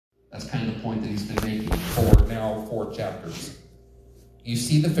That's kind of the point that he's been making for now 4 chapters. You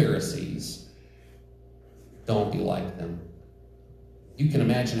see the Pharisees. Don't be like them. You can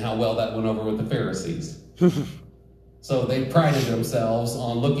imagine how well that went over with the Pharisees. So they prided themselves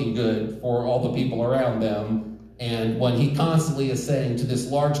on looking good for all the people around them. And when he constantly is saying to this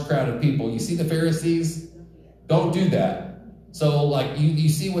large crowd of people, you see the Pharisees? Don't do that. So like you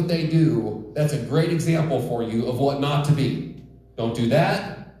see what they do. That's a great example for you of what not to be. Don't do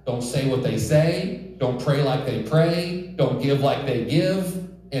that. Don't say what they say. Don't pray like they pray. Don't give like they give.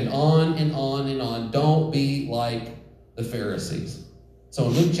 And on and on and on. Don't be like the Pharisees. So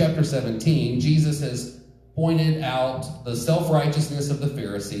in Luke chapter 17, Jesus has pointed out the self-righteousness of the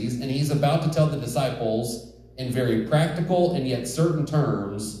Pharisees, and he's about to tell the disciples in very practical and yet certain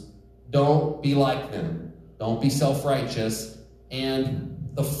terms, don't be like them. Don't be self-righteous. And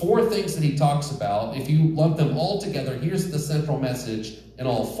the 4 things that he talks about, if you lump them all together, here's the central message in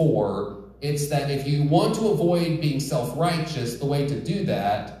all 4. It's that if you want to avoid being self-righteous, the way to do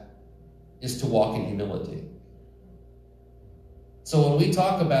that is to walk in humility. So when we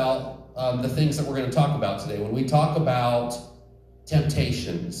talk about the things that we're going to talk about today, when we talk about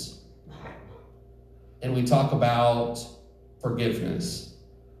temptations, and we talk about forgiveness,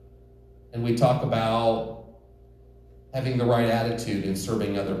 and we talk about having the right attitude in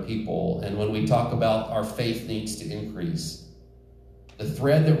serving other people, and when we talk about our faith needs to increase, the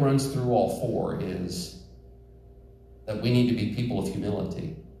thread that runs through all 4 is that we need to be people of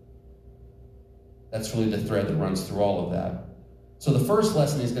humility. That's really the thread that runs through all of that. So the first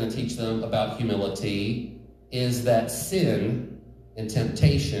lesson he's going to teach them about humility is that sin and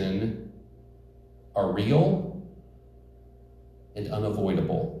temptation are real and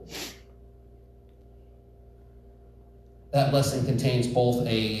unavoidable. That lesson contains both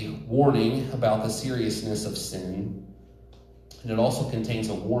a warning about the seriousness of sin, and it also contains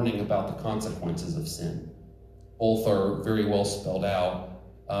a warning about the consequences of sin. Both are very well spelled out.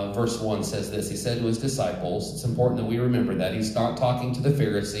 Verse 1 says this. He said to his disciples, it's important that we remember that. He's not talking to the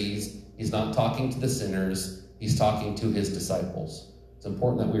Pharisees. He's not talking to the sinners. He's talking to his disciples. It's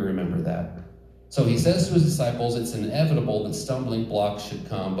important that we remember that. So he says to his disciples, it's inevitable that stumbling blocks should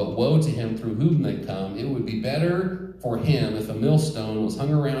come, but woe to him through whom they come. It would be better for him if a millstone was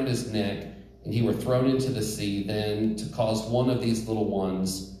hung around his neck and he were thrown into the sea than to cause one of these little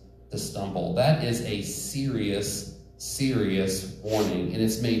ones to stumble. That is a serious warning, and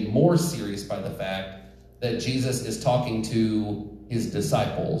it's made more serious by the fact that Jesus is talking to his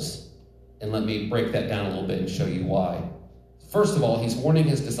disciples. And let me break that down a little bit and show you why. First of all, he's warning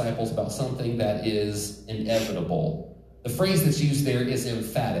his disciples about something that is inevitable. The phrase that's used there is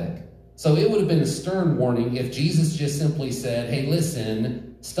emphatic. So it would have been a stern warning if Jesus just simply said, hey,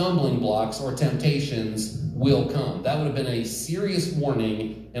 listen, stumbling blocks or temptations will come. That would have been a serious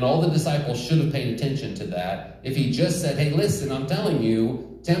warning, and all the disciples should have paid attention to that. If he just said, hey, listen, I'm telling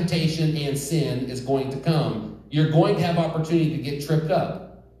you, temptation and sin is going to come. You're going to have opportunity to get tripped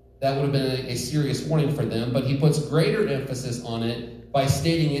up. That would have been a serious warning for them, but he puts greater emphasis on it by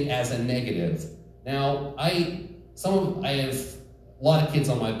stating it as a negative. Now, I have a lot of kids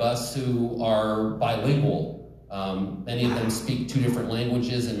on my bus who are bilingual. Many of them speak 2 different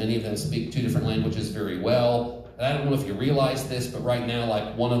languages, and many of them speak 2 different languages very well. And I don't know if you realize this, but right now,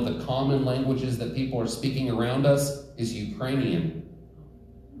 like one of the common languages that people are speaking around us is Ukrainian.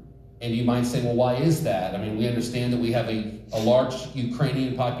 And you might say, well, why is that? I mean, we understand that we have a large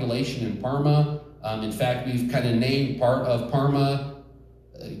Ukrainian population in Parma. In fact, we've kind of named part of Parma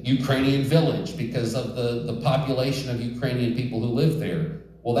Ukrainian Village because of the population of Ukrainian people who live there.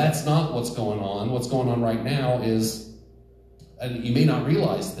 Well, that's not what's going on. What's going on right now is, and you may not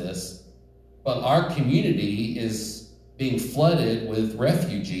realize this, but our community is being flooded with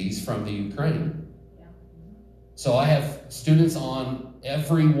refugees from the Ukraine. Yeah. So I have students on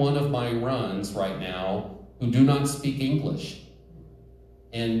every one of my runs right now who do not speak English.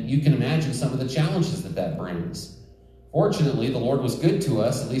 And you can imagine some of the challenges that brings. Fortunately, the Lord was good to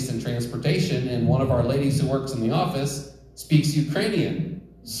us, at least in transportation, and one of our ladies who works in the office speaks Ukrainian.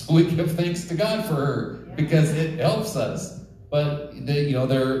 So we give thanks to God for her because it helps us. But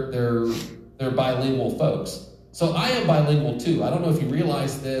they're bilingual folks. So I am bilingual too. I don't know if you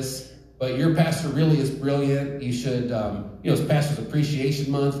realize this, but your pastor really is brilliant. You should, it's Pastor's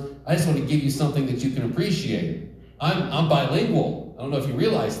Appreciation Month. I just want to give you something that you can appreciate. I'm bilingual. I don't know if you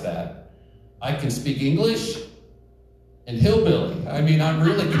realize that. I can speak English and hillbilly. I mean, I'm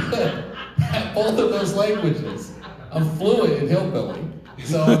really good at both of those languages. I'm fluent in hillbilly.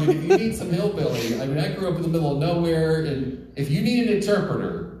 So, I mean, if you need some hillbilly, I mean, I grew up in the middle of nowhere, and if you need an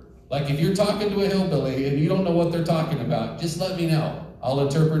interpreter, like if you're talking to a hillbilly and you don't know what they're talking about, just let me know. I'll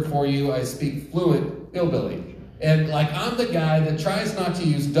interpret for you. I speak fluent hillbilly. And like, I'm the guy that tries not to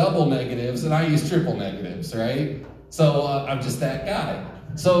use double negatives, and I use triple negatives, right? So I'm just that guy.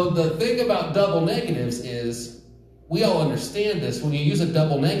 So the thing about double negatives is, we all understand this. When you use a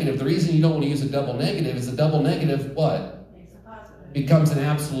double negative, the reason you don't want to use a double negative is a double negative, what? Makes a positive. Becomes an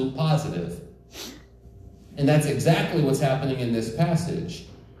absolute positive. And that's exactly what's happening in this passage.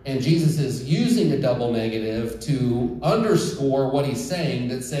 And Jesus is using a double negative to underscore what he's saying,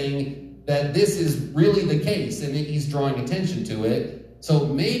 that's saying that this is really the case, and he's drawing attention to it. So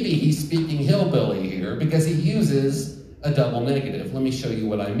maybe he's speaking hillbilly here because he uses a double negative. Let me show you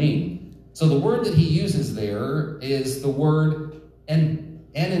what I mean. So the word that he uses there is the word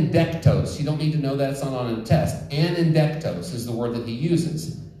anendectos. You don't need to know that, it's not on a test. Anendectos is the word that he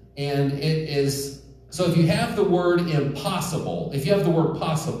uses. And it is... So if you have the word impossible, if you have the word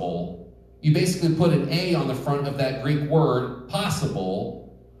possible, you basically put an A on the front of that Greek word, possible.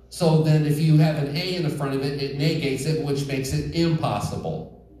 So then if you have an A in the front of it, it negates it, which makes it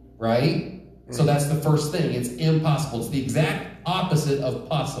impossible, right? So that's the first thing. It's impossible. It's the exact opposite of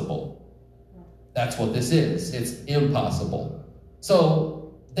possible. That's what this is. It's impossible.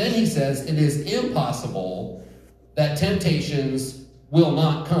 So then he says it is impossible that temptations will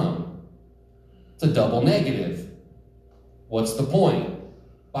not come. It's a double negative. What's the point?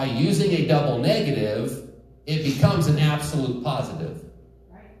 By using a double negative, it becomes an absolute positive.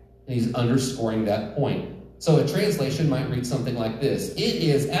 Right. And he's underscoring that point. So a translation might read something like this. It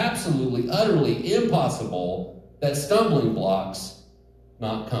is absolutely, utterly impossible that stumbling blocks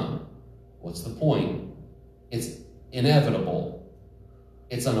not come. What's the point? It's inevitable.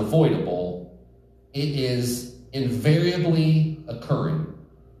 It's unavoidable. It is invariably occurring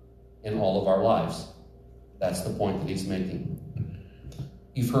in all of our lives. That's the point that he's making.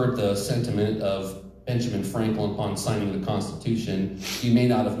 You've heard the sentiment of Benjamin Franklin upon signing the Constitution. You may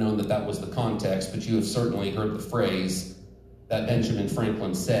not have known that that was the context, but you have certainly heard the phrase that Benjamin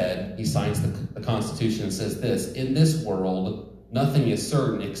Franklin said. He signs the Constitution and says this: in this world, nothing is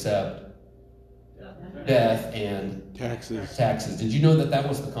certain except death and taxes. Did you know that that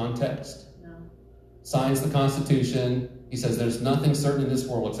was the context? No. Signs the Constitution. He says there's nothing certain in this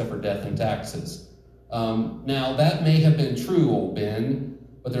world except for death and taxes. Now, that may have been true, old Ben,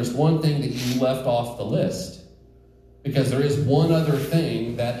 but there's one thing that you left off the list. Because there is one other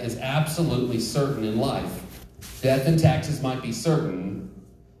thing that is absolutely certain in life. Death and taxes might be certain,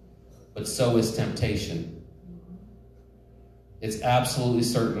 but so is temptation. It's absolutely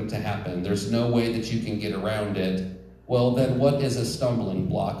certain to happen. There's no way that you can get around it. Well, then what is a stumbling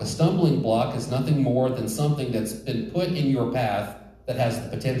block? A stumbling block is nothing more than something that's been put in your path that has the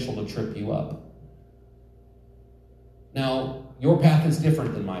potential to trip you up. Now, your path is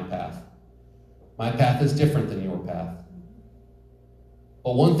different than my path. My path is different than your path.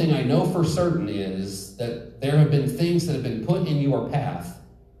 But one thing I know for certain is that there have been things that have been put in your path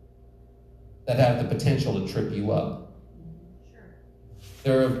that have the potential to trip you up. Sure.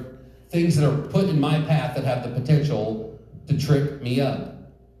 There are things that are put in my path that have the potential to trip me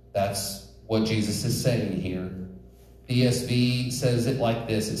up. That's what Jesus is saying here. ESV says it like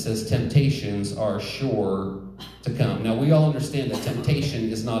this. It says, temptations are sure to come. Now, we all understand that temptation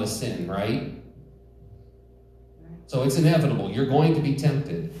is not a sin, right? So it's inevitable. You're going to be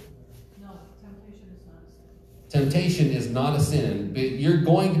tempted. No, temptation is not a sin. Temptation is not a sin, but you're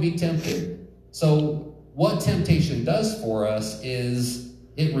going to be tempted. So what temptation does for us is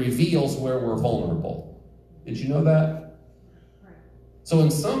it reveals where we're vulnerable. Did you know that? Right. So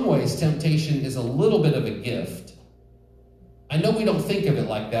in some ways, temptation is a little bit of a gift. I know we don't think of it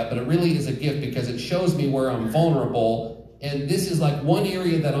like that, but it really is a gift because it shows me where I'm vulnerable. And this is like one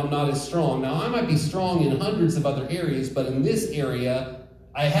area that I'm not as strong. Now, I might be strong in hundreds of other areas, but in this area,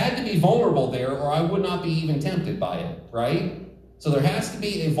 I had to be vulnerable there or I would not be even tempted by it, right? So there has to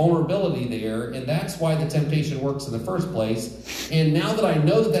be a vulnerability there, and that's why the temptation works in the first place. And now that I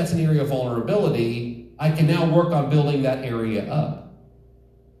know that that's an area of vulnerability, I can now work on building that area up.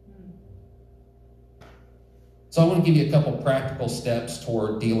 So I want to give you a couple practical steps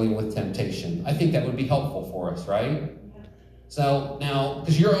toward dealing with temptation. I think that would be helpful for us, right? So now,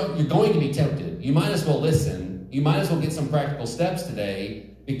 because you're going to be tempted, you might as well listen. You might as well get some practical steps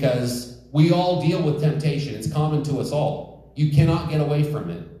today because we all deal with temptation. It's common to us all. You cannot get away from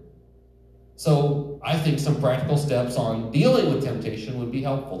it. So I think some practical steps on dealing with temptation would be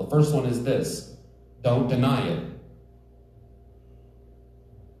helpful. The first one is this: don't deny it.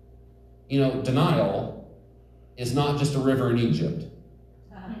 You know, denial is not just a river in Egypt.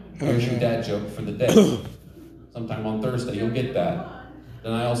 Here's your dad joke for the day. Sometime on Thursday, you'll get that.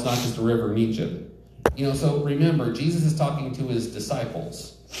 Denial's not just a river in Egypt. So remember, Jesus is talking to his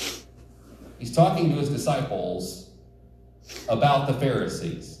disciples. He's talking to his disciples about the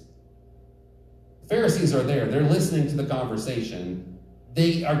Pharisees. The Pharisees are there. They're listening to the conversation.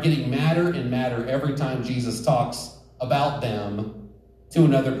 They are getting madder and madder every time Jesus talks about them to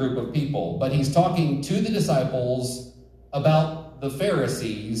another group of people. But he's talking to the disciples about the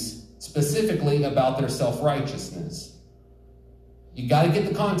Pharisees, specifically about their self-righteousness. You got to get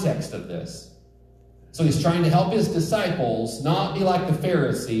the context of this. So he's trying to help his disciples not be like the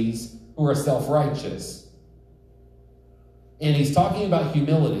Pharisees who are self-righteous. And he's talking about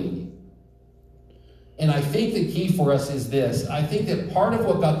humility. And I think the key for us is this. I think that part of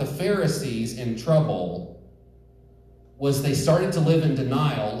what got the Pharisees in trouble was they started to live in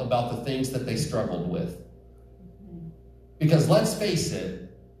denial about the things that they struggled with. Because let's face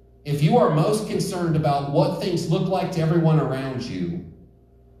it, if you are most concerned about what things look like to everyone around you,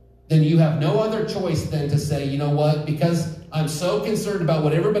 then you have no other choice than to say, you know what, because I'm so concerned about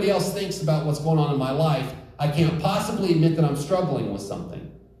what everybody else thinks about what's going on in my life, I can't possibly admit that I'm struggling with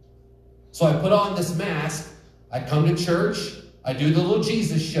something. So I put on this mask, I come to church, I do the little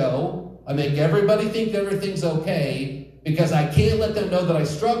Jesus show, I make everybody think that everything's okay, because I can't let them know that I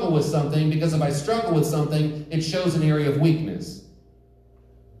struggle with something, because if I struggle with something, it shows an area of weakness.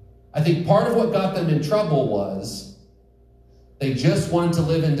 I think part of what got them in trouble was they just wanted to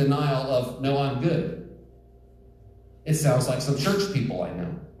live in denial of, no, I'm good. It sounds like some church people I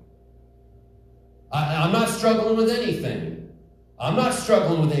know. I'm not struggling with anything. I'm not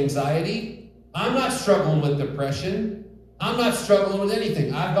struggling with anxiety. I'm not struggling with depression. I'm not struggling with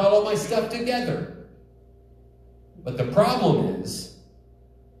anything. I've got all my stuff together. But the problem is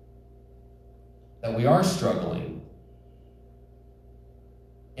that we are struggling.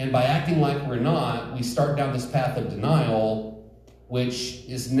 And by acting like we're not, we start down this path of denial, which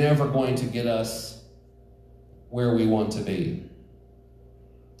is never going to get us where we want to be.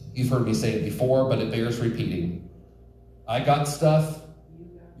 You've heard me say it before, but it bears repeating. I got stuff.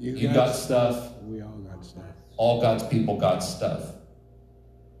 You got stuff. We all got stuff. All God's people got stuff.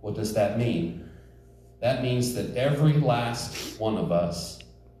 What does that mean? That means that every last one of us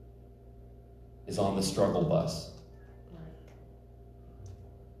is on the struggle bus.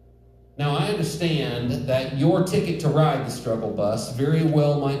 Now, I understand that your ticket to ride the struggle bus very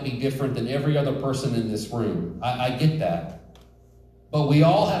well might be different than every other person in this room. I get that. But we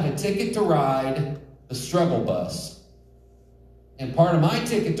all have a ticket to ride the struggle bus. And part of my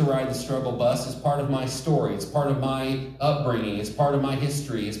ticket to ride the struggle bus is part of my story. It's part of my upbringing. It's part of my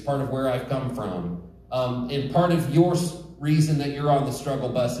history. It's part of where I've come from. And part of your reason that you're on the struggle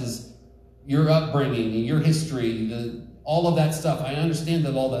bus is your upbringing, your history, all of that stuff. I understand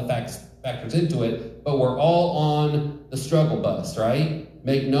that all that factors into it, but we're all on the struggle bus, right?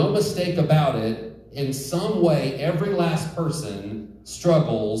 Make no mistake about it. In some way, every last person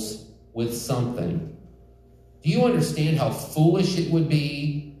struggles with something. Do you understand how foolish it would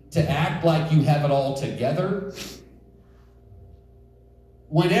be to act like you have it all together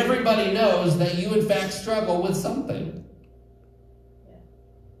when everybody knows that you in fact struggle with something?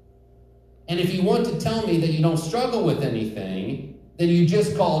 And if you want to tell me that you don't struggle with anything, then you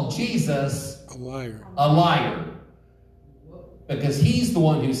just called Jesus a liar. A liar. Because he's the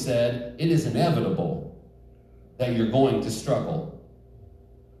one who said it is inevitable that you're going to struggle.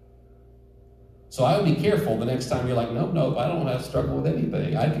 So I would be careful the next time you're like, nope, I don't have to struggle with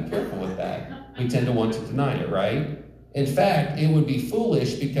anything. I'd be careful with that. We tend to want to deny it, right? In fact, it would be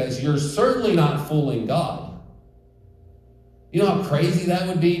foolish because you're certainly not fooling God. You know how crazy that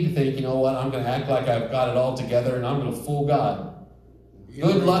would be to think, you know what, I'm going to act like I've got it all together and I'm going to fool God.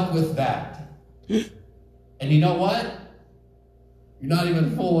 Good luck with that. And you know what? You're not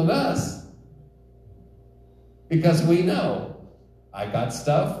even fooling us. Because we know I got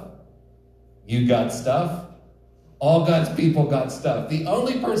stuff. You got stuff. All God's people got stuff. The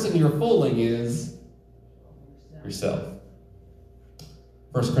only person you're fooling is yourself.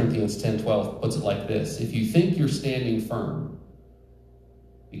 1 Corinthians 10:12 puts it like this. If you think you're standing firm,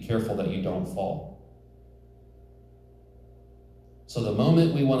 be careful that you don't fall. So the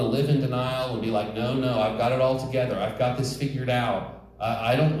moment we want to live in denial and be like, no, I've got it all together. I've got this figured out.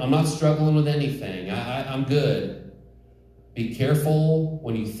 I'm not struggling with anything. I'm good. Be careful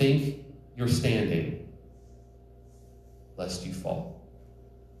when you think you're standing, lest you fall.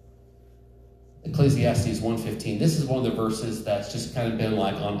 Ecclesiastes 1:15. This is one of the verses that's just kind of been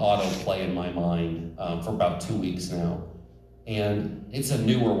like on autoplay in my mind for about 2 weeks now. And it's a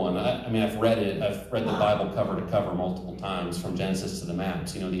newer one. I've read it. I've read the Bible cover to cover multiple times from Genesis to the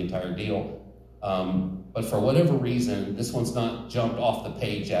maps, the entire deal. But for whatever reason, this one's not jumped off the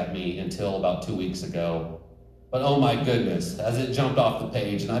page at me until about 2 weeks ago. But oh my goodness, as it jumped off the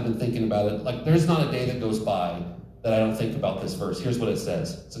page, and I've been thinking about it, like there's not a day that goes by that I don't think about this verse. Here's what it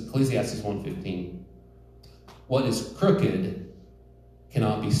says. It's Ecclesiastes 1:15. What is crooked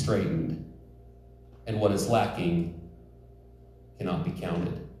cannot be straightened, and what is lacking cannot be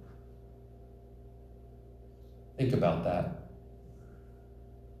counted. Think about that.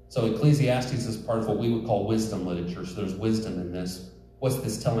 So Ecclesiastes is part of what we would call wisdom literature. So there's wisdom in this. What's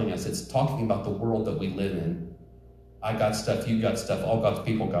this telling us? It's talking about the world that we live in. I got stuff, you got stuff, all God's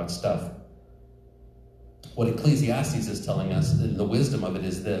people got stuff. What Ecclesiastes is telling us, and the wisdom of it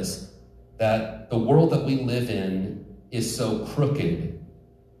is this, that the world that we live in is so crooked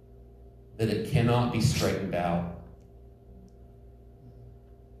that it cannot be straightened out.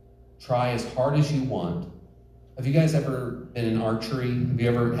 Try as hard as you want. Have you guys ever been in archery? Have you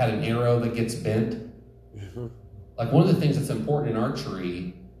ever had an arrow that gets bent? Mm-hmm. Like one of the things that's important in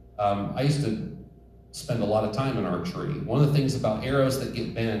archery, I used to spend a lot of time in archery. One of the things about arrows that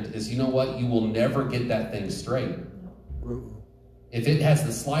get bent is, you know what? You will never get that thing straight. If it has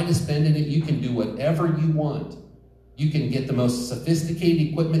the slightest bend in it, you can do whatever you want. You can get the most sophisticated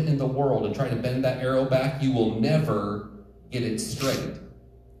equipment in the world and try to bend that arrow back. You will never get it straight.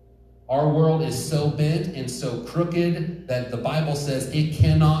 Our world is so bent and so crooked that the Bible says it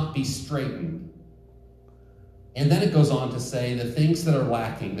cannot be straightened. And then it goes on to say the things that are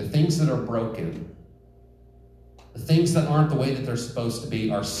lacking, the things that are broken, the things that aren't the way that they're supposed to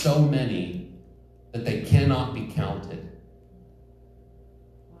be are so many that they cannot be counted.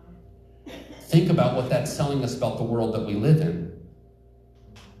 Think about what that's telling us about the world that we live in.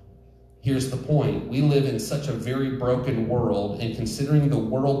 Here's the point. We live in such a very broken world, and considering the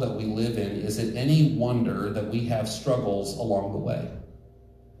world that we live in, is it any wonder that we have struggles along the way?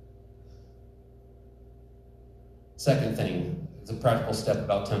 Second thing is a practical step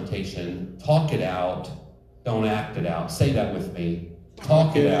about temptation. Talk it out, don't act it out. Say that with me.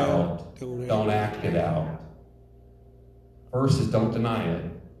 Talk it out, don't act it out. First is don't deny it.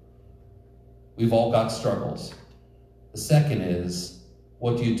 We've all got struggles. The second is,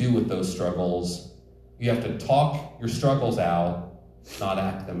 what do you do with those struggles? You have to talk your struggles out, not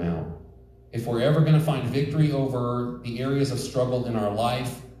act them out. If we're ever going to find victory over the areas of struggle in our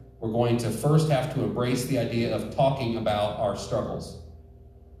life, we're going to first have to embrace the idea of talking about our struggles.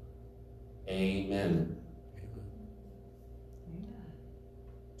 Amen.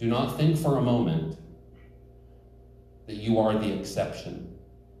 Do not think for a moment that you are the exception.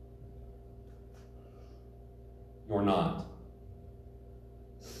 You're not.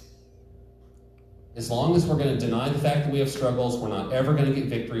 As long as we're going to deny the fact that we have struggles, we're not ever going to get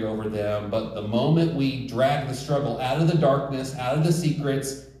victory over them. But the moment we drag the struggle out of the darkness, out of the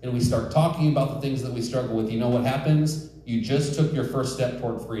secrets, and we start talking about the things that we struggle with, you know what happens? You just took your first step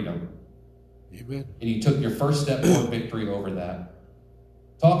toward freedom. Amen. And you took your first step toward victory over that.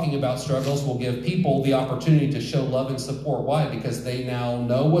 Talking about struggles will give people the opportunity to show love and support. Why? Because they now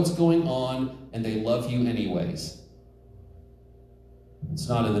know what's going on and they love you anyways. It's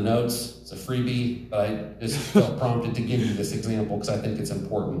not in the notes, it's a freebie, but I just felt prompted to give you this example because I think it's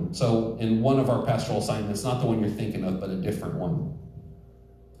important. So in one of our pastoral assignments, not the one you're thinking of, but a different one.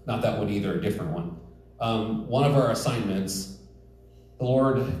 Not that one either, a different one. One of our assignments, the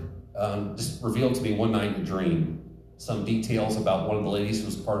Lord just revealed to me one night in a dream some details about one of the ladies who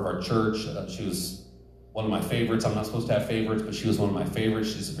was part of our church. She was one of my favorites. I'm not supposed to have favorites, but she was one of my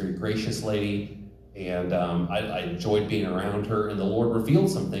favorites. She's a very gracious lady. And I enjoyed being around her, and the Lord revealed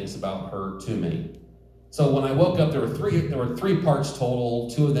some things about her to me. So when I woke up, there were three parts total.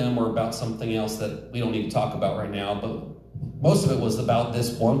 Two of them were about something else that we don't need to talk about right now, but most of it was about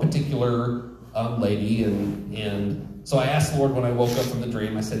this one particular lady. And so I asked the Lord when I woke up from the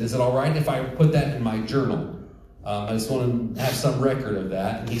dream, I said, is it all right if I put that in my journal? I just want to have some record of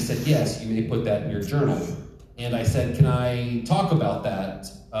that. And he said, yes, you may put that in your journal. And I said, can I talk about that?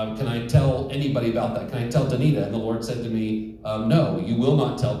 Can I tell anybody about that? Can I tell Danita? And the Lord said to me, no, you will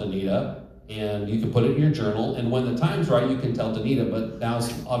not tell Danita. And you can put it in your journal. And when the time's right, you can tell Danita. But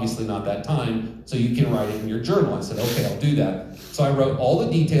now's obviously not that time. So you can write it in your journal. I said, okay, I'll do that. So I wrote all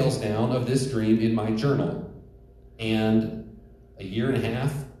the details down of this dream in my journal. And a year and a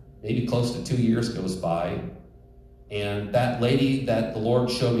half, maybe close to 2 years goes by. And that lady that the Lord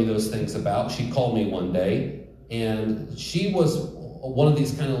showed me those things about, she called me one day. And she was one of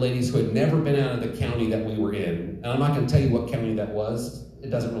these kind of ladies who had never been out of the county that we were in. And I'm not going to tell you what county that was. It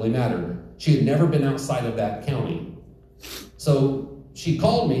doesn't really matter. She had never been outside of that county. So she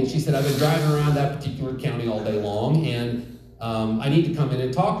called me and she said, I've been driving around that particular county all day long, and I need to come in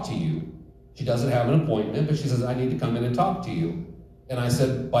and talk to you. She doesn't have an appointment, but she says, I need to come in and talk to you. And I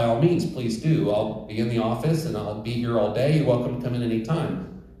said, by all means, please do. I'll be in the office and I'll be here all day. You're welcome to come in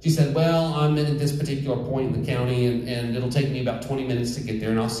anytime. She said, well, I'm at this particular point in the county and it'll take me about 20 minutes to get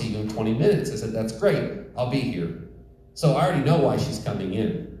there and I'll see you in 20 minutes. I said, that's great. I'll be here. So I already know why she's coming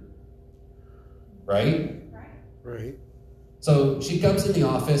in. Right? Right. So she comes in the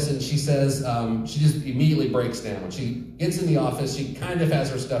office and she says, she just immediately breaks down. She gets in the office, she kind of has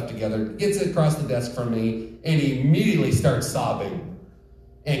her stuff together, gets it across the desk from me, and immediately starts sobbing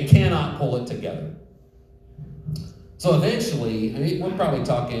and cannot pull it together. So eventually, I mean, we're probably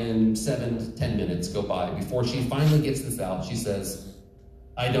talking 7 to 10 minutes go by before she finally gets this out. She says,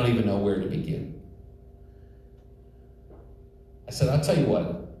 I don't even know where to begin. I said, I'll tell you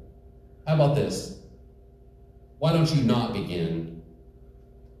what, how about this? Why don't you not begin,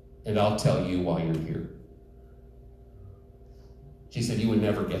 and I'll tell you why you're here. She said, you would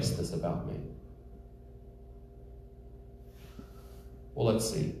never guess this about me. Well, let's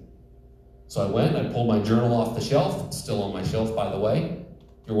see. So I went, I pulled my journal off the shelf. It's still on my shelf, by the way.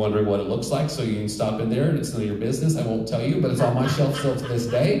 If you're wondering what it looks like, so you can stop in there, and it's none of your business. I won't tell you, but it's on my shelf still to this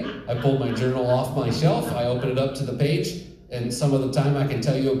day. I pulled my journal off my shelf. I opened it up to the page. And some of the time I can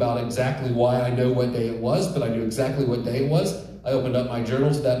tell you about exactly why I know what day it was, but I knew exactly what day it was. I opened up my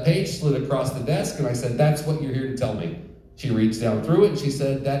journal to that page, slid across the desk, and I said, that's what you're here to tell me. She reads down through it, and she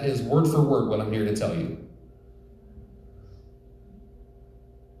said, that is word for word what I'm here to tell you.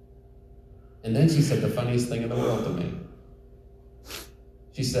 And then she said the funniest thing in the world to me.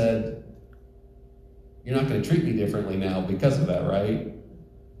 She said, you're not going to treat me differently now because of that, right?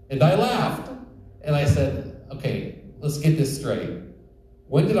 And I laughed. And I said, okay, let's get this straight.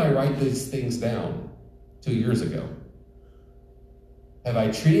 When did I write these things down? 2 years ago. Have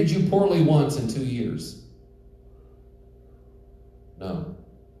I treated you poorly once in 2 years? No.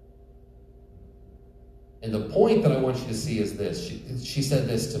 And the point that I want you to see is this. She said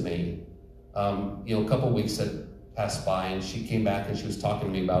this to me. A couple of weeks had passed by and she came back and she was talking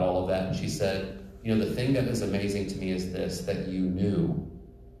to me about all of that. And she said, the thing that is amazing to me is this, that you knew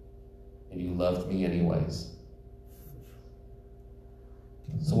and you loved me anyways.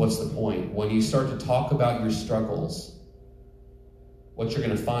 So what's the point? When you start to talk about your struggles, what you're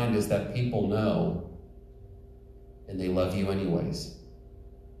going to find is that people know and they love you anyways.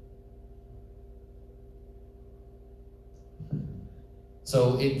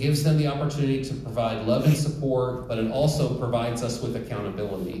 So it gives them the opportunity to provide love and support, but it also provides us with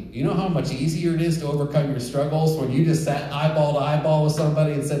accountability. You know how much easier it is to overcome your struggles when you just sat eyeball to eyeball with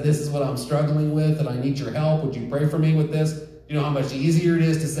somebody and said, this is what I'm struggling with and I need your help. Would you pray for me with this? You know how much easier it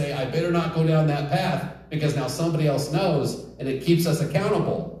is to say, I better not go down that path because now somebody else knows and it keeps us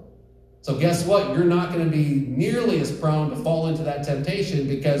accountable. So guess what? You're not going to be nearly as prone to fall into that temptation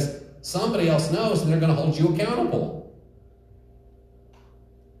because somebody else knows and they're going to hold you accountable.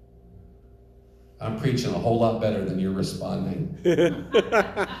 I'm preaching a whole lot better than you're responding.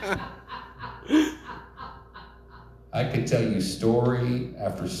 I could tell you story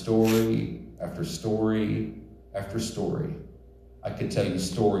after story after story after story. I could tell you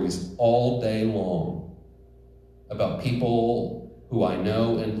stories all day long about people who I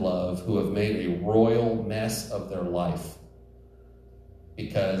know and love who have made a royal mess of their life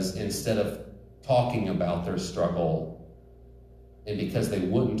because instead of talking about their struggle, and because they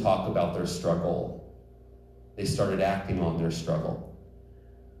wouldn't talk about their struggle, they started acting on their struggle.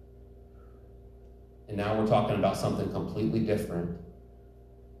 And now we're talking about something completely different.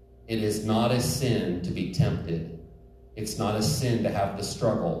 It is not a sin to be tempted. It's not a sin to have the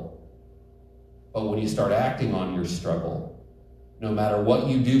struggle. But when you start acting on your struggle, no matter what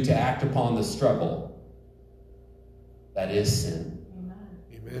you do to act upon the struggle, that is sin. Amen.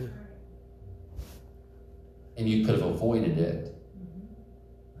 Amen. And you could have avoided it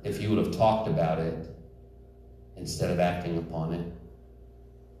if you would have talked about it instead of acting upon it.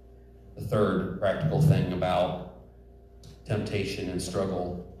 The third practical thing about temptation and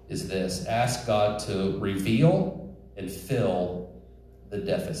struggle is this. Ask God to reveal and fill the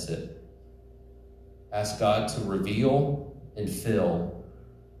deficit. Ask God to reveal and fill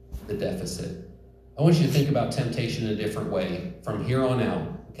the deficit. I want you to think about temptation in a different way from here on out.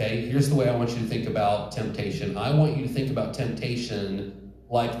 Okay? Here's the way I want you to think about temptation. I want you to think about temptation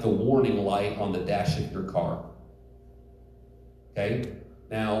like the warning light on the dash of your car. Okay?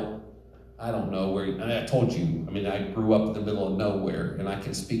 Now, I don't know where, I told you, I grew up in the middle of nowhere, and I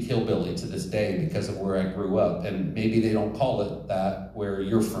can speak hillbilly to this day because of where I grew up. And maybe they don't call it that where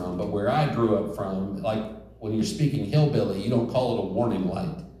you're from, but where I grew up from, like when you're speaking hillbilly, you don't call it a warning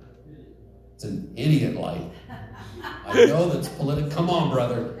light. It's an idiot light. I know that's political. Come on,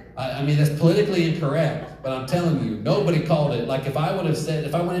 brother. I mean, that's politically incorrect, but I'm telling you, nobody called it. Like if I went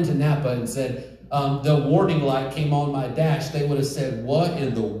into Napa and said, the warning light came on my dash, they would have said, what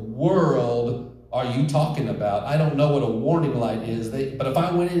in the world are you talking about? I don't know what a warning light is. But if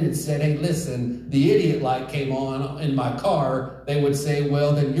I went in and said, hey, listen, the idiot light came on in my car, they would say,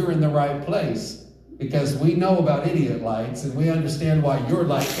 well, then you're in the right place. Because we know about idiot lights and we understand why your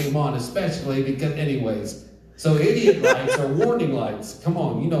light came on, especially because, anyways. So idiot lights are warning lights. Come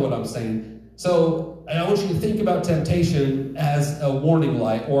on, you know what I'm saying. So I want you to think about temptation as a warning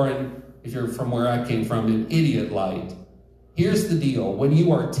light, or if you're from where I came from, an idiot light. Here's the deal. When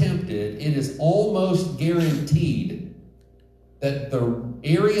you are tempted, it is almost guaranteed that the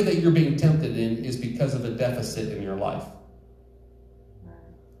area that you're being tempted in is because of a deficit in your life.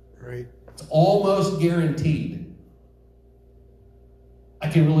 Right. It's almost guaranteed. I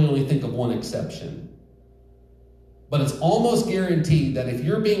can really only think of one exception. But it's almost guaranteed that if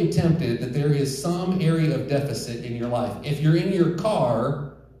you're being tempted, that there is some area of deficit in your life. If you're in your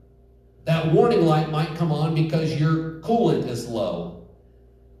car, that warning light might come on because your coolant is low.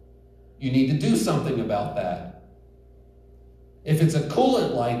 You need to do something about that. If it's a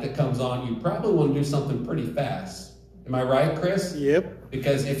coolant light that comes on, you probably want to do something pretty fast. Am I right, Chris? Yep.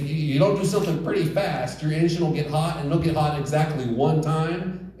 Because if you don't do something pretty fast, your engine will get hot, and it'll get hot exactly one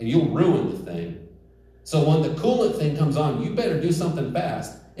time, and you'll ruin the thing. So when the coolant thing comes on, you better do something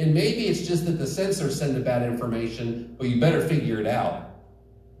fast. And maybe it's just that the sensors send the bad information, but you better figure it out.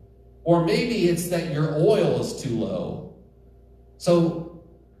 Or maybe it's that your oil is too low. So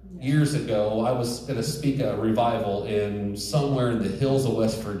years ago, I was going to speak a revival in somewhere in the hills of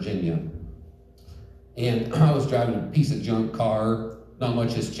West Virginia. And I was driving a piece of junk car. Not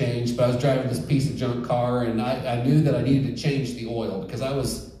much has changed, but I was driving this piece of junk car, and I knew that I needed to change the oil because I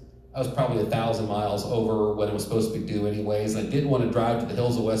was probably 1,000 miles over what it was supposed to be due anyways. I didn't want to drive to the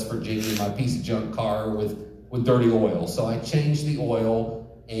hills of West Virginia in my piece of junk car with dirty oil. So I changed the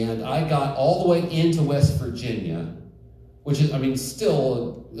oil, and I got all the way into West Virginia, which is, I mean,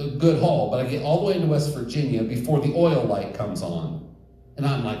 still a good haul, but I get all the way into West Virginia before the oil light comes on. And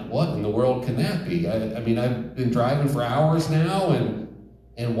I'm like, what in the world can that be? I mean, I've been driving for hours now,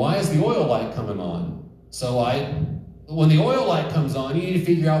 and why is the oil light coming on? So when the oil light comes on, you need to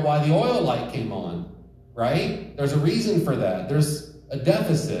figure out why the oil light came on, right? There's a reason for that. There's a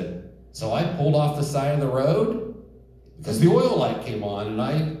deficit. So I pulled off the side of the road because the oil light came on, and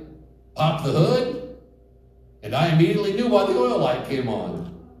I popped the hood, and I immediately knew why the oil light came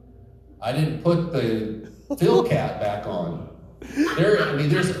on. I didn't put the fill cap back on.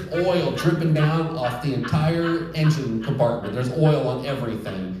 There's oil dripping down off the entire engine compartment. There's oil on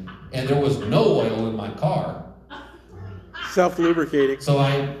everything, and there was no oil in my car. Self-lubricating. So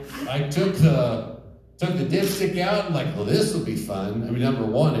I took the dipstick out and like, well, this will be fun. I mean, number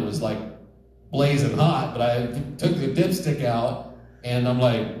one, it was like blazing hot, but I took the dipstick out and I'm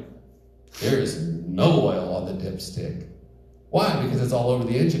like, there is no oil on the dipstick. Why? Because it's all over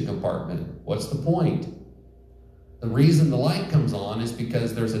the engine compartment. What's the point? The reason the light comes on is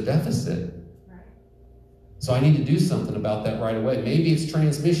because there's a deficit. So I need to do something about that right away. Maybe it's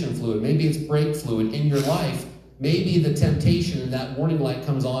transmission fluid. Maybe it's brake fluid in your life. Maybe the temptation and that warning light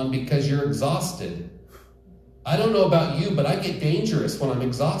comes on because you're exhausted. I don't know about you, but I get dangerous when I'm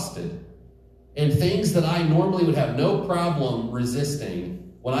exhausted. And things that I normally would have no problem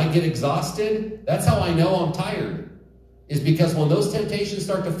resisting, when I get exhausted, that's how I know I'm tired. Is because when those temptations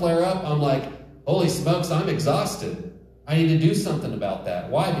start to flare up, I'm like, holy smokes, I'm exhausted. I need to do something about that.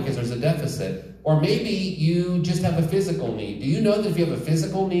 Why? Because there's a deficit. Or maybe you just have a physical need. Do you know that if you have a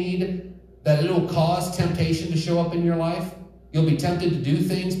physical need, that it'll cause temptation to show up in your life? You'll be tempted to do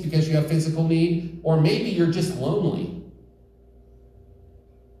things because you have physical need. Or maybe you're just lonely.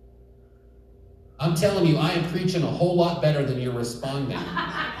 I'm telling you, I am preaching a whole lot better than you're responding.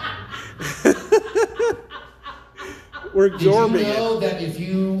 We're absorbing Did you know that if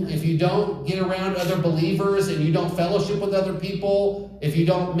you don't get around other believers and you don't fellowship with other people, if you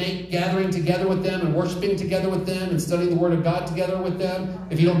don't make gathering together with them and worshiping together with them and studying the Word of God together with them,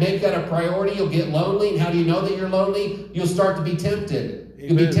 if you don't make that a priority, you'll get lonely. And how do you know that you're lonely? You'll start to be tempted.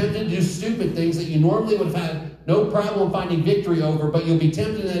 Amen. You'll be tempted to do stupid things that you normally would have had no problem finding victory over, but you'll be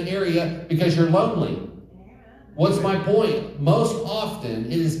tempted in that area because you're lonely. What's my point? Most often,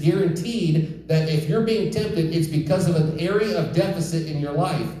 it is guaranteed that if you're being tempted, it's because of an area of deficit in your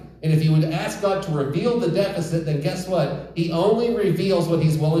life. And if you would ask God to reveal the deficit, then guess what? He only reveals what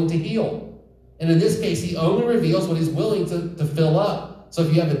He's willing to heal. And in this case, He only reveals what He's willing to fill up. So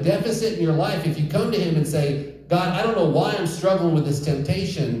if you have a deficit in your life, if you come to Him and say, God, I don't know why I'm struggling with this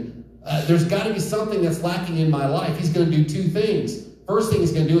temptation. There's got to be something that's lacking in my life. He's going to do two things. First thing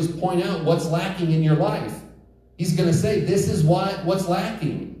he's going to do is point out what's lacking in your life. He's going to say, this is what's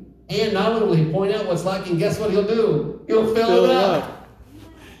lacking. And not only will he point out what's lacking, guess what he'll do? He'll fill it up.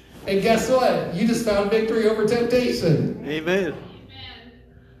 And guess what? You just found victory over temptation. Amen.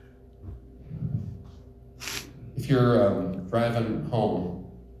 If you're driving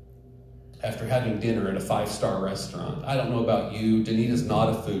home after having dinner at a 5-star restaurant, I don't know about you, Danita's not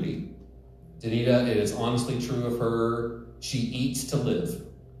a foodie. Danita, it is honestly true of her, she eats to live.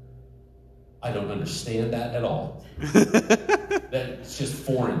 I don't understand that at all. That's just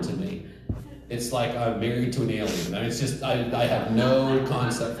foreign to me. It's like I'm married to an alien. It's just, I have no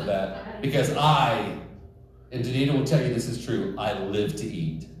concept for that. Because and Danita will tell you this is true, I live to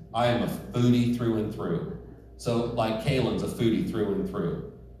eat. I am a foodie through and through. So like Kaylin's a foodie through and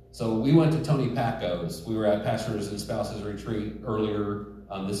through. So we went to Tony Paco's. We were at Pastors and Spouses Retreat earlier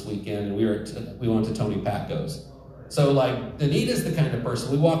this weekend, and we went to Tony Paco's. So like Danita's the kind of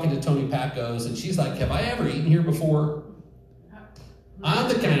person, we walk into Tony Paco's and she's like, have I ever eaten here before? I'm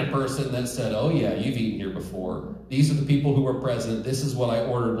the kind of person that said, oh yeah, you've eaten here before. These are the people who were present. This is what I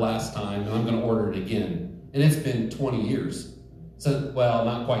ordered last time, and I'm going to order it again. And it's been 20 years. So, well,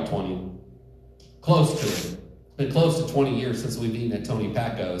 not quite 20. Close to it. It's been close to 20 years since we've eaten at Tony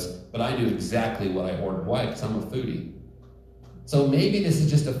Paco's, but I knew exactly what I ordered. Why? Because I'm a foodie. So maybe this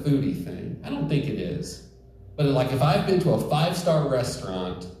is just a foodie thing. I don't think it is. But like if I've been to a 5-star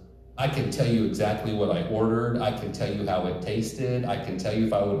restaurant, I can tell you exactly what I ordered. I can tell you how it tasted. I can tell you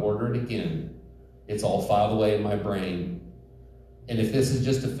if I would order it again. It's all filed away in my brain. And if this is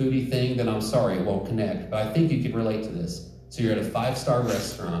just a foodie thing, then I'm sorry, it won't connect. But I think you can relate to this. So you're at a 5-star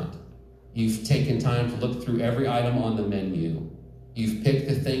restaurant. You've taken time to look through every item on the menu. You've picked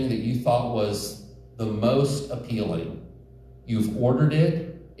the thing that you thought was the most appealing. You've ordered it.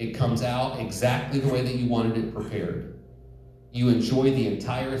 It comes out exactly the way that you wanted it prepared. You enjoy the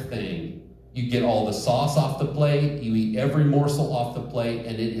entire thing. You get all the sauce off the plate. You eat every morsel off the plate,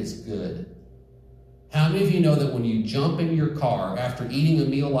 and it is good. How many of you know that when you jump in your car after eating a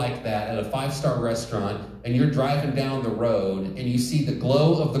meal like that at a 5-star restaurant and you're driving down the road and you see the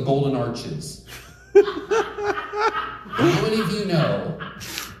glow of the Golden Arches? How many of you know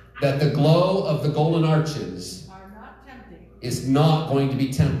that the glow of the Golden Arches is not going to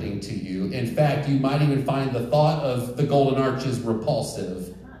be tempting to you? In fact, you might even find the thought of the Golden Arches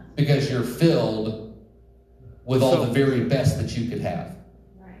repulsive because you're filled with all the very best that you could have.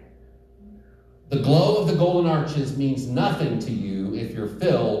 The glow of the Golden Arches means nothing to you if you're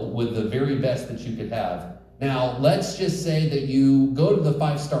filled with the very best that you could have. Now, let's just say that you go to the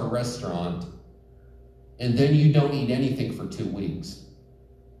 5-star restaurant and then you don't eat anything for 2 weeks.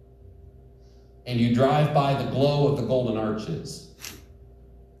 And you drive by the glow of the Golden Arches.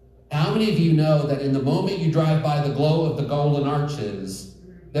 How many of you know that in the moment you drive by the glow of the Golden Arches,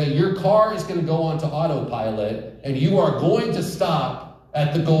 that your car is going to go onto autopilot and you are going to stop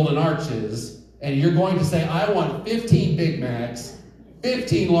at the Golden Arches and you're going to say, I want 15 Big Macs,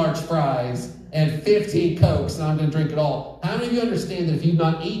 15 large fries, and 15 Cokes, and I'm going to drink it all. How many of you understand that if you've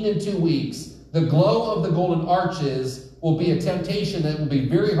not eaten in 2 weeks, the glow of the Golden Arches will be a temptation that will be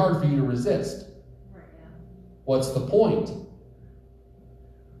very hard for you to resist? What's the point?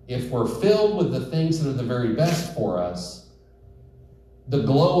 If we're filled with the things that are the very best for us, the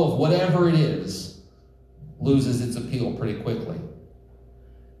glow of whatever it is loses its appeal pretty quickly.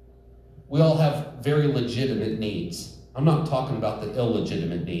 We all have very legitimate needs. I'm not talking about the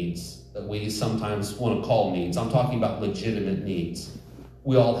illegitimate needs that we sometimes want to call needs. I'm talking about legitimate needs.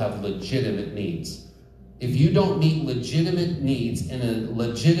 We all have legitimate needs. If you don't meet legitimate needs in a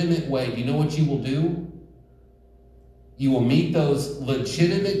legitimate way, do you know what you will do? You will meet those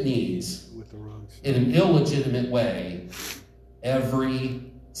legitimate needs in an illegitimate way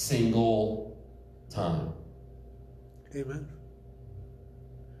every single time. Amen.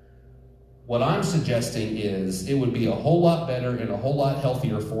 What I'm suggesting is it would be a whole lot better and a whole lot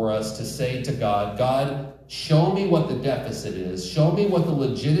healthier for us to say to God, God, show me what the deficit is. Show me what the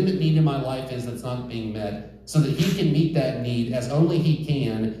legitimate need in my life is that's not being met so that he can meet that need as only he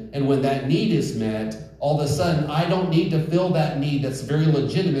can. And when that need is met, all of a sudden, I don't need to fill that need that's very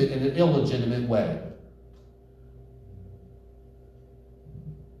legitimate in an illegitimate way.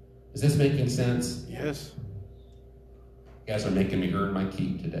 Is this making sense? Yes. You guys are making me earn my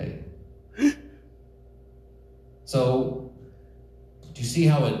keep today. So, do you see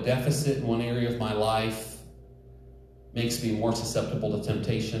how a deficit in one area of my life makes me more susceptible to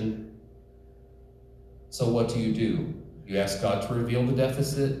temptation? So what do? You ask God to reveal the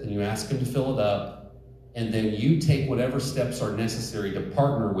deficit, and you ask him to fill it up, and then you take whatever steps are necessary to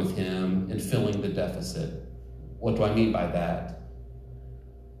partner with him in filling the deficit. What do I mean by that?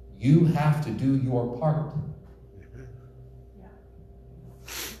 You have to do your part.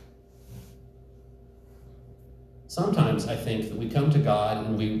 Sometimes I think that we come to God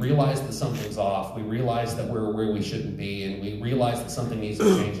and we realize that something's off. We realize that we're where we shouldn't be, and we realize that something needs to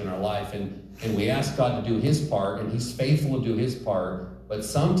change in our life. And we ask God to do his part, and he's faithful to do his part. But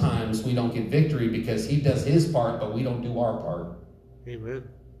sometimes we don't get victory because he does his part, but we don't do our part. Amen.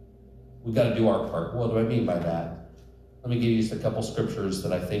 We've got to do our part. What do I mean by that? Let me give you just a couple scriptures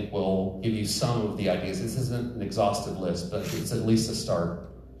that I think will give you some of the ideas. This isn't an exhaustive list, but it's at least a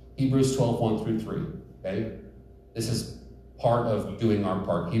start. Hebrews 12, 1 through 3. Okay? This is part of doing our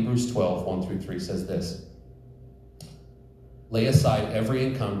part. Hebrews 12, 1 through 3 says this. Lay aside every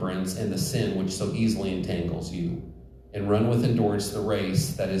encumbrance and the sin which so easily entangles you, and run with endurance the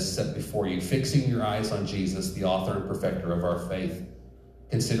race that is set before you, fixing your eyes on Jesus, the author and perfecter of our faith,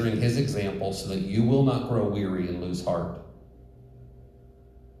 considering his example, so that you will not grow weary and lose heart.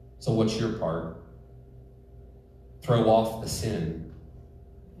 So what's your part? Throw off the sin.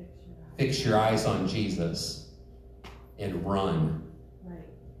 Fix your eyes on Jesus. And run. Right.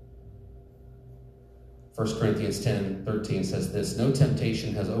 1 Corinthians 10, 13 says this, no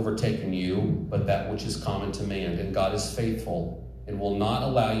temptation has overtaken you, but that which is common to man. And God is faithful and will not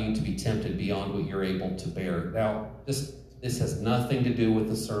allow you to be tempted beyond what you're able to bear. Now, this has nothing to do with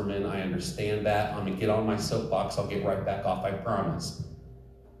the sermon. I understand that. I'm going to get on my soapbox. I'll get right back off, I promise.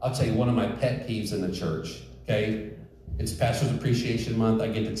 I'll tell you one of my pet peeves in the church, okay? It's Pastor's Appreciation Month. I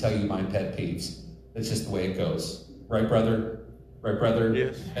get to tell you my pet peeves. It's just the way it goes. Right, brother? Right, brother?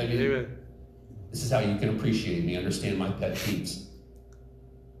 Yes. I mean, Amen. this is how you can appreciate me, understand my pet peeves.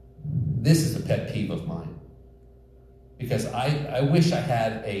 This is a pet peeve of mine. Because I wish I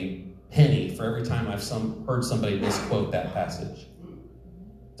had a penny for every time I've heard somebody misquote that passage.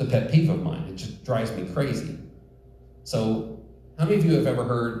 It's a pet peeve of mine. It just drives me crazy. So, how many of you have ever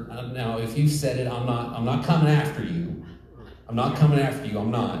heard, now if you've said it, I'm not coming after you. I'm not coming after you,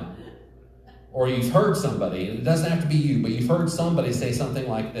 I'm not. Or you've heard somebody, and it doesn't have to be you, but you've heard somebody say something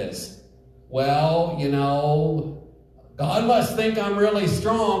like this. Well, you know, God must think I'm really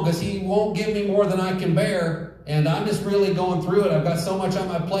strong because he won't give me more than I can bear. And I'm just really going through it. I've got so much on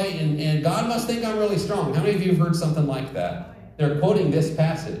my plate, and God must think I'm really strong. How many of you have heard something like that? They're quoting this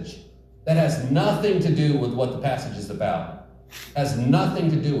passage. That has nothing to do with what the passage is about. Has nothing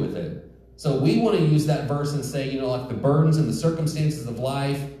to do with it. So we want to use that verse and say, you know, like the burdens and the circumstances of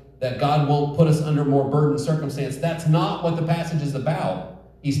life, that God won't put us under more burden circumstance. That's not what the passage is about.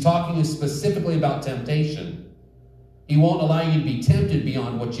 He's talking specifically about temptation. He won't allow you to be tempted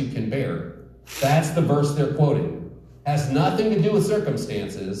beyond what you can bear. That's the verse they're quoting. Has nothing to do with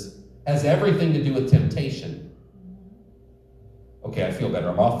circumstances. Has everything to do with temptation. Okay, I feel better.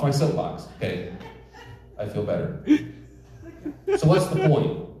 I'm off my soapbox. Okay, I feel better. So what's the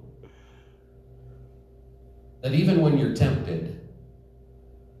point? That even when you're tempted,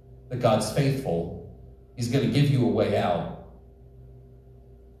 that God's faithful, he's going to give you a way out.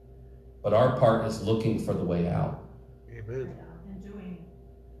 But our part is looking for the way out. Amen. And doing.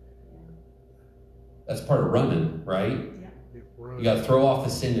 That's part of running, right? Run. You got to throw off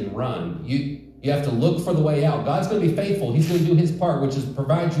the sin and run. You have to look for the way out. God's going to be faithful. He's going to do his part, which is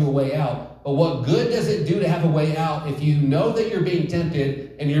provide you a way out. But what good does it do to have a way out if you know that you're being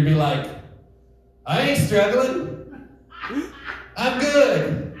tempted and you'll be like, I ain't struggling. I'm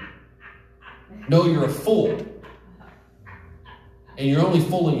good. No, you're a fool. And you're only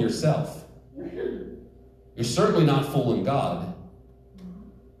fooling yourself. You're certainly not fooling God.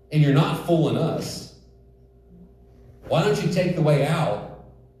 And you're not fooling us. Why don't you take the way out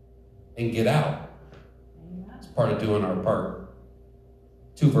and get out? It's part of doing our part.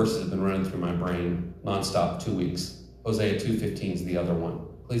 2 verses have been running through my brain nonstop 2 weeks. Hosea 2:15 is the other one.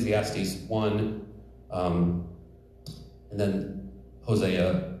 Ecclesiastes 1, and then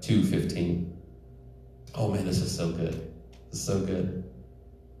Hosea 2:15. Oh man, this is so good. This is so good.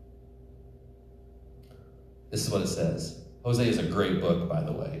 This is what it says. Hosea is a great book, by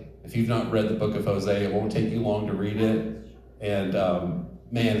the way. If you've not read the book of Hosea, it won't take you long to read it. And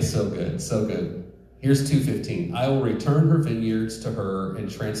man, it's so good, so good. Here's 2:15. I will return her vineyards to her and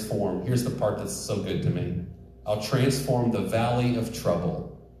transform. Here's the part that's so good to me. I'll transform the valley of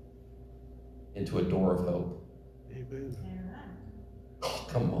trouble into a door of hope. Amen. Oh,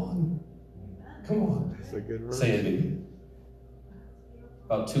 come on. Come on. That's a good verse. Sandy.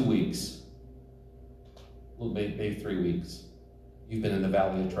 About 2 weeks. Well, maybe 3 weeks. You've been in the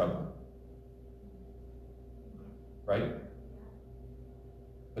valley of trouble. Right?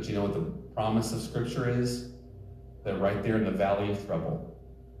 But you know what the promise of Scripture is? That right there in the valley of trouble,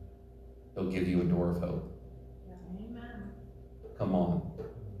 he'll give you a door of hope. Amen. Come on.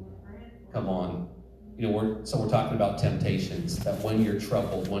 Come on. You know, we're talking about temptations, that when you're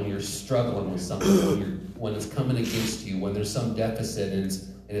troubled, when you're struggling with something, when it's coming against you, when there's some deficit and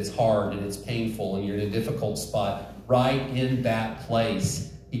it's hard and it's painful and you're in a difficult spot, right in that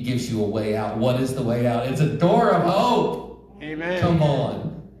place, he gives you a way out. What is the way out? It's a door of hope. Amen. Come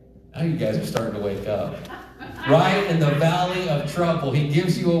on. Now you guys are starting to wake up. Right in the valley of trouble, he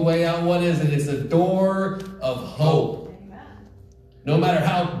gives you a way out. What is it? It's a door of hope. No matter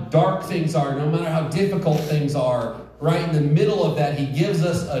how dark things are, no matter how difficult things are, right in the middle of that, he gives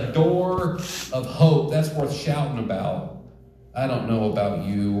us a door of hope. That's worth shouting about. I don't know about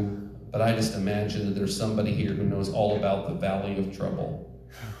you, but I just imagine that there's somebody here who knows all about the valley of trouble.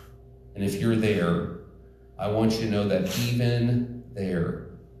 And if you're there, I want you to know that even there,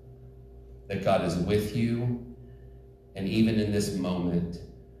 that God is with you. And even in this moment,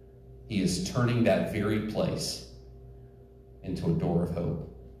 he is turning that very place into a door of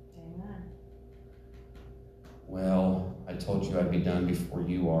hope. Amen. Well, I told you I'd be done before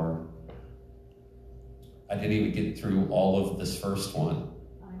you are. I didn't even get through all of this first one.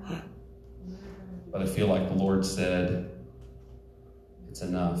 I know. But I feel like the Lord said, it's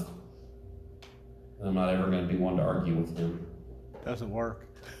enough. And I'm not ever going to be one to argue with him. Doesn't work.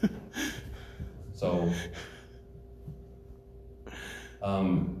 So,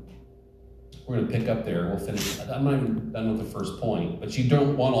 we're going to pick up there. We'll finish. I'm not even done with the first point, but you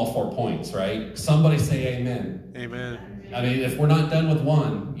don't want all 4 points, right? Somebody say amen. Amen. I mean, if we're not done with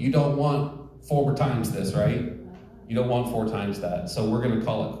one, you don't want 4 times this, right? You don't want 4 times that. So we're going to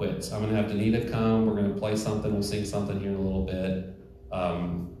call it quits. I'm going to have Danita come. We're going to play something. We'll sing something here in a little bit.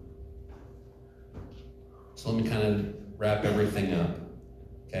 So let me kind of wrap everything up,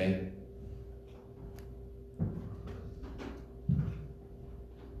 okay?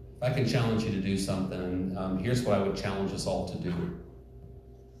 If I can challenge you to do something, here's what I would challenge us all to do.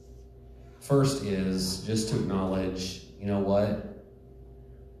 First is just to acknowledge, you know what?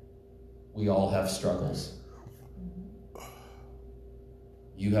 We all have struggles.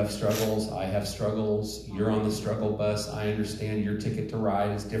 You have struggles, I have struggles, you're on the struggle bus. I understand your ticket to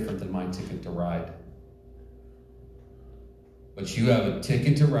ride is different than my ticket to ride. But you have a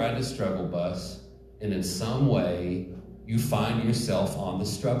ticket to ride a struggle bus, and in some way, you find yourself on the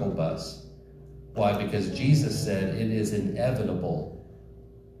struggle bus. Why? Because Jesus said it is inevitable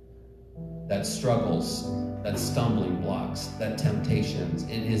that struggles, that stumbling blocks, that temptations,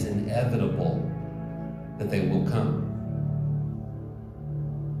 it is inevitable that they will come.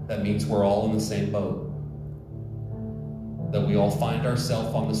 That means we're all in the same boat. That we all find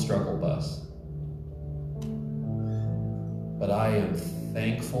ourselves on the struggle bus. But I am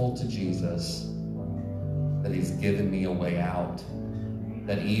thankful to Jesus that he's given me a way out.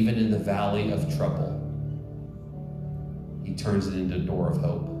 That even in the valley of trouble, he turns it into a door of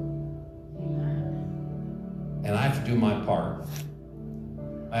hope. And I have to do my part.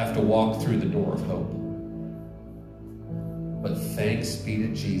 I have to walk through the door of hope. But thanks be to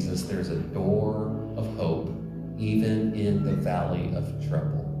Jesus, there's a door of hope even in the valley of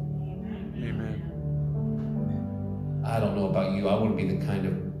trouble. Amen. I don't know about you. I want to be the kind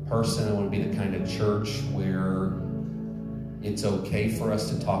of person, I want to be the kind of church where it's okay for us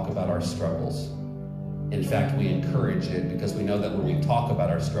to talk about our struggles. In fact, we encourage it because we know that when we talk about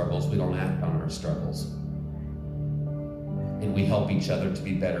our struggles, we don't act on our struggles. And we help each other to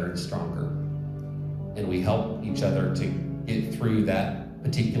be better and stronger. And we help each other to get through that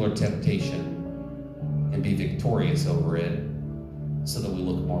particular temptation and be victorious over it so that we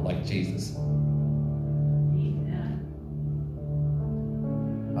look more like Jesus.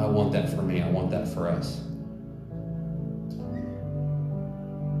 I want that for me. I want that for us.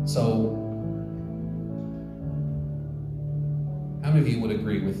 So, how many of you would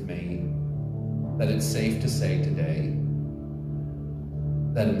agree with me that it's safe to say today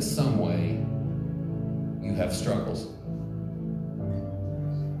that in some way you have struggles?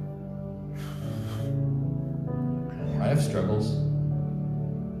 I have struggles.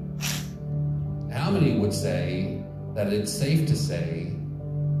 How many would say that it's safe to say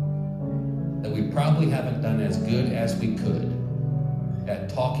that we probably haven't done as good as we could at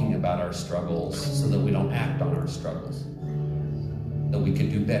talking about our struggles so that we don't act on our struggles? That we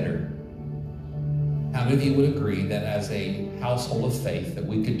could do better? How many of you would agree that as a household of faith that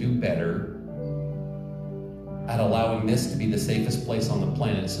we could do better at allowing this to be the safest place on the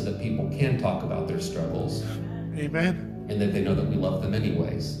planet so that people can talk about their struggles? Amen. And that they know that we love them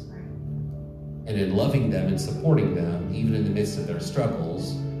anyways. And in loving them and supporting them, even in the midst of their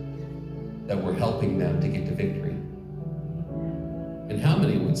struggles, that we're helping them to get to victory. And how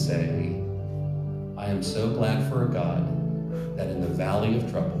many would say, I am so glad for a God that in the valley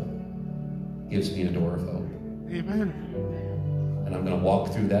of trouble, gives me a door of hope. Amen. And I'm going to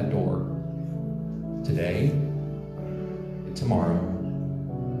walk through that door today and tomorrow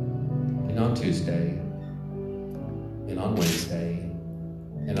and on Tuesday and on Wednesday,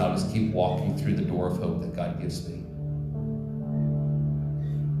 and I'll just keep walking through the door of hope that God gives me.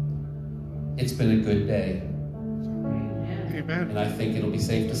 It's been a good day. Amen. And I think it'll be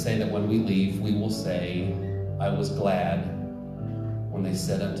safe to say that when we leave, we will say, I was glad when they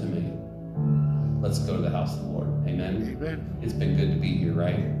said unto me, let's go to the house of the Lord. Amen. Amen. It's been good to be here,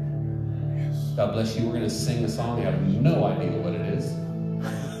 right? God bless you. We're going to sing a song. I have no idea what it is.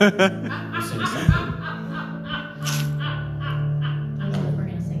 We'll sing something. We're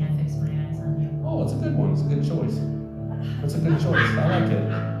going to sing I Fix My Eyes on You. Oh, it's a good one. It's a good choice. It's a good choice. I like it.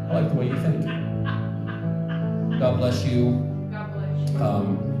 I like the way you think. God bless you. God bless you.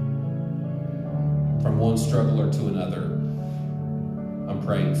 From one struggler to another, I'm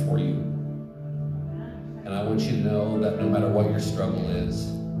praying for you. And I want you to know that no matter what your struggle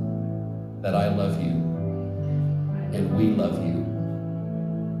is, that I love you. And we love you.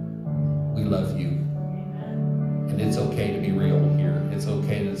 We love you. And it's okay to be real here. It's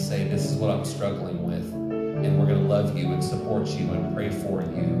okay to say, this is what I'm struggling with. And we're going to love you and support you and pray for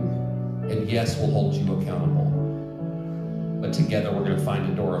you. And yes, we'll hold you accountable. But together we're going to find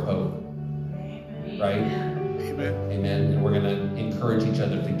a door of hope. Right? Amen. Amen. And we're going to encourage each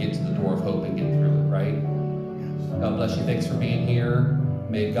other to get to the door of hope and get through it, right? God bless you. Thanks for being here.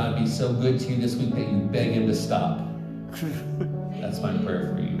 May God be so good to you this week that you beg him to stop. That's my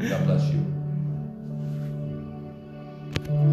prayer for you. God bless you.